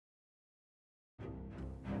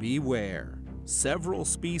Beware. Several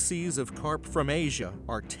species of carp from Asia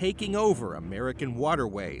are taking over American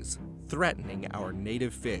waterways, threatening our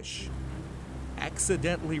native fish.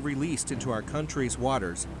 Accidentally released into our country's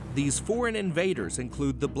waters, these foreign invaders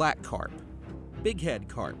include the black carp, bighead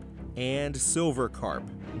carp, and silver carp,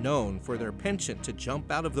 known for their penchant to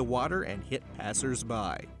jump out of the water and hit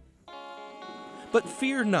passers-by. But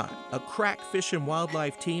fear not, a crack Fish and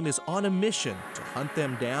Wildlife team is on a mission to hunt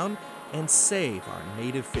them down and save our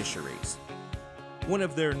native fisheries. One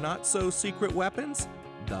of their not-so-secret weapons?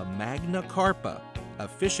 The Magna Carpa, a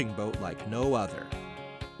fishing boat like no other.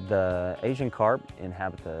 The Asian carp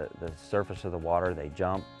inhabit the surface of the water. They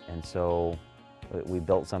jump, and so we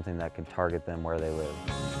built something that can target them where they live.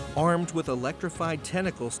 Armed with electrified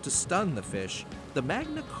tentacles to stun the fish, the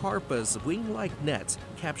Magna Carpa's wing-like nets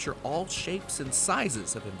capture all shapes and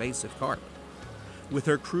sizes of invasive carp. With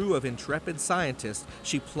her crew of intrepid scientists,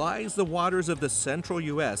 she plies the waters of the central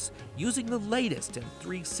U.S. using the latest in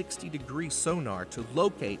 360-degree sonar to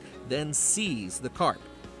locate, then seize the carp.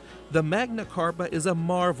 The Magna Carpa is a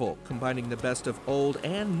marvel, combining the best of old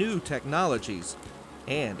and new technologies.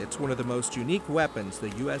 And it's one of the most unique weapons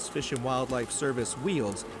the U.S. Fish and Wildlife Service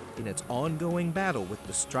wields in its ongoing battle with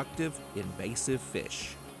destructive, invasive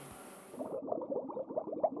fish.